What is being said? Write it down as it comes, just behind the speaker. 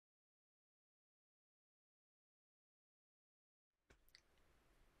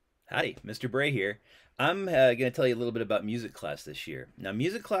Howdy, Mr. Bray here. I'm going to tell you a little bit about music class this year. Now,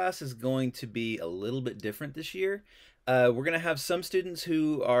 music class is going to be a little bit different this year. We're going to have some students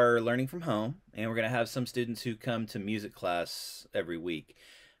who are learning from home, and we're going to have some students who come to music class every week.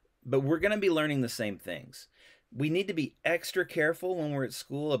 But we're going to be learning the same things. We need to be extra careful when we're at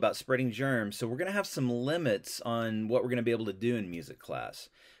school about spreading germs, so we're going to have some limits on what we're going to be able to do in music class.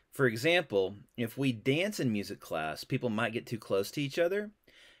 For example, if we dance in music class, people might get too close to each other.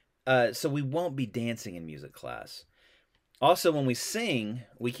 So we won't be dancing in music class. Also, when we sing,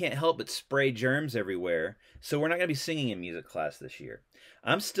 we can't help but spray germs everywhere, so we're not going to be singing in music class this year.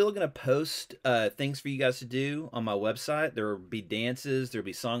 I'm still going to post things for you guys to do on my website. There will be dances, there will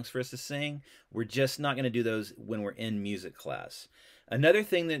be songs for us to sing. We're just not going to do those when we're in music class. Another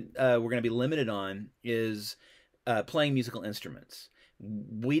thing that we're going to be limited on is playing musical instruments.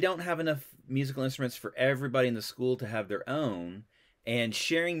 We don't have enough musical instruments for everybody in the school to have their own. And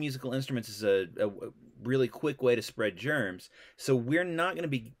sharing musical instruments is a really quick way to spread germs. So we're not going to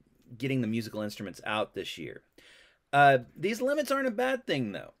be getting the musical instruments out this year. These limits aren't a bad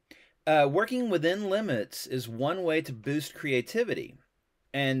thing, though. Working within limits is one way to boost creativity.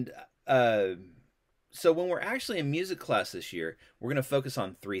 And so when we're actually in music class this year, we're going to focus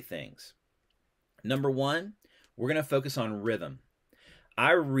on three things. Number one, we're going to focus on rhythm.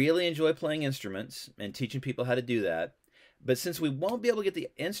 I really enjoy playing instruments and teaching people how to do that. But since we won't be able to get the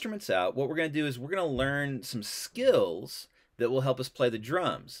instruments out, what we're going to do is we're going to learn some skills that will help us play the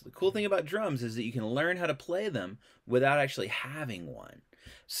drums. The cool thing about drums is that you can learn how to play them without actually having one.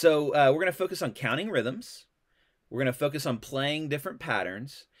 So we're going to focus on counting rhythms. We're going to focus on playing different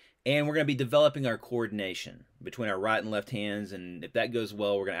patterns. And we're going to be developing our coordination between our right and left hands. And if that goes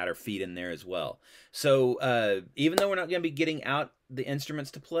well, we're going to add our feet in there as well. So even though we're not going to be getting out the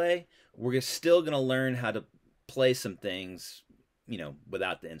instruments to play, we're still going to learn how to play some things,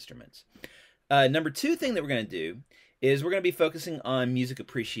 without the instruments. Number two thing that we're going to do is we're going to be focusing on music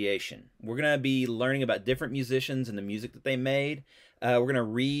appreciation. We're going to be learning about different musicians and the music that they made. We're going to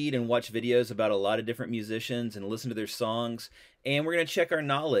read and watch videos about a lot of different musicians and listen to their songs. And we're going to check our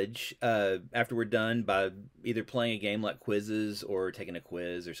knowledge after we're done by either playing a game like quizzes or taking a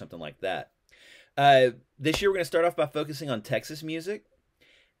quiz or something like that. This year we're going to start off by focusing on Texas music.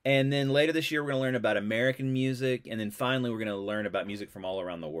 And then later this year, we're going to learn about American music. And then finally, we're going to learn about music from all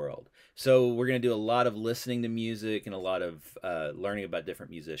around the world. So we're going to do a lot of listening to music and a lot of learning about different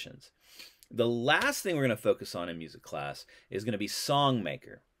musicians. The last thing we're going to focus on in music class is going to be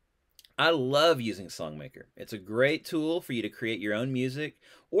Songmaker. I love using Songmaker. It's a great tool for you to create your own music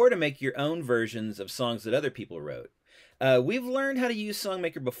or to make your own versions of songs that other people wrote. We've learned how to use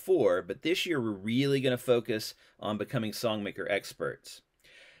Songmaker before, but this year we're really going to focus on becoming Songmaker experts.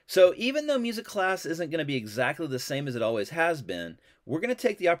 So even though music class isn't going to be exactly the same as it always has been, we're going to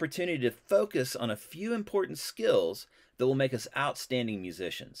take the opportunity to focus on a few important skills that will make us outstanding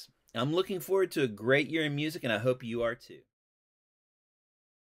musicians. I'm looking forward to a great year in music, and I hope you are too.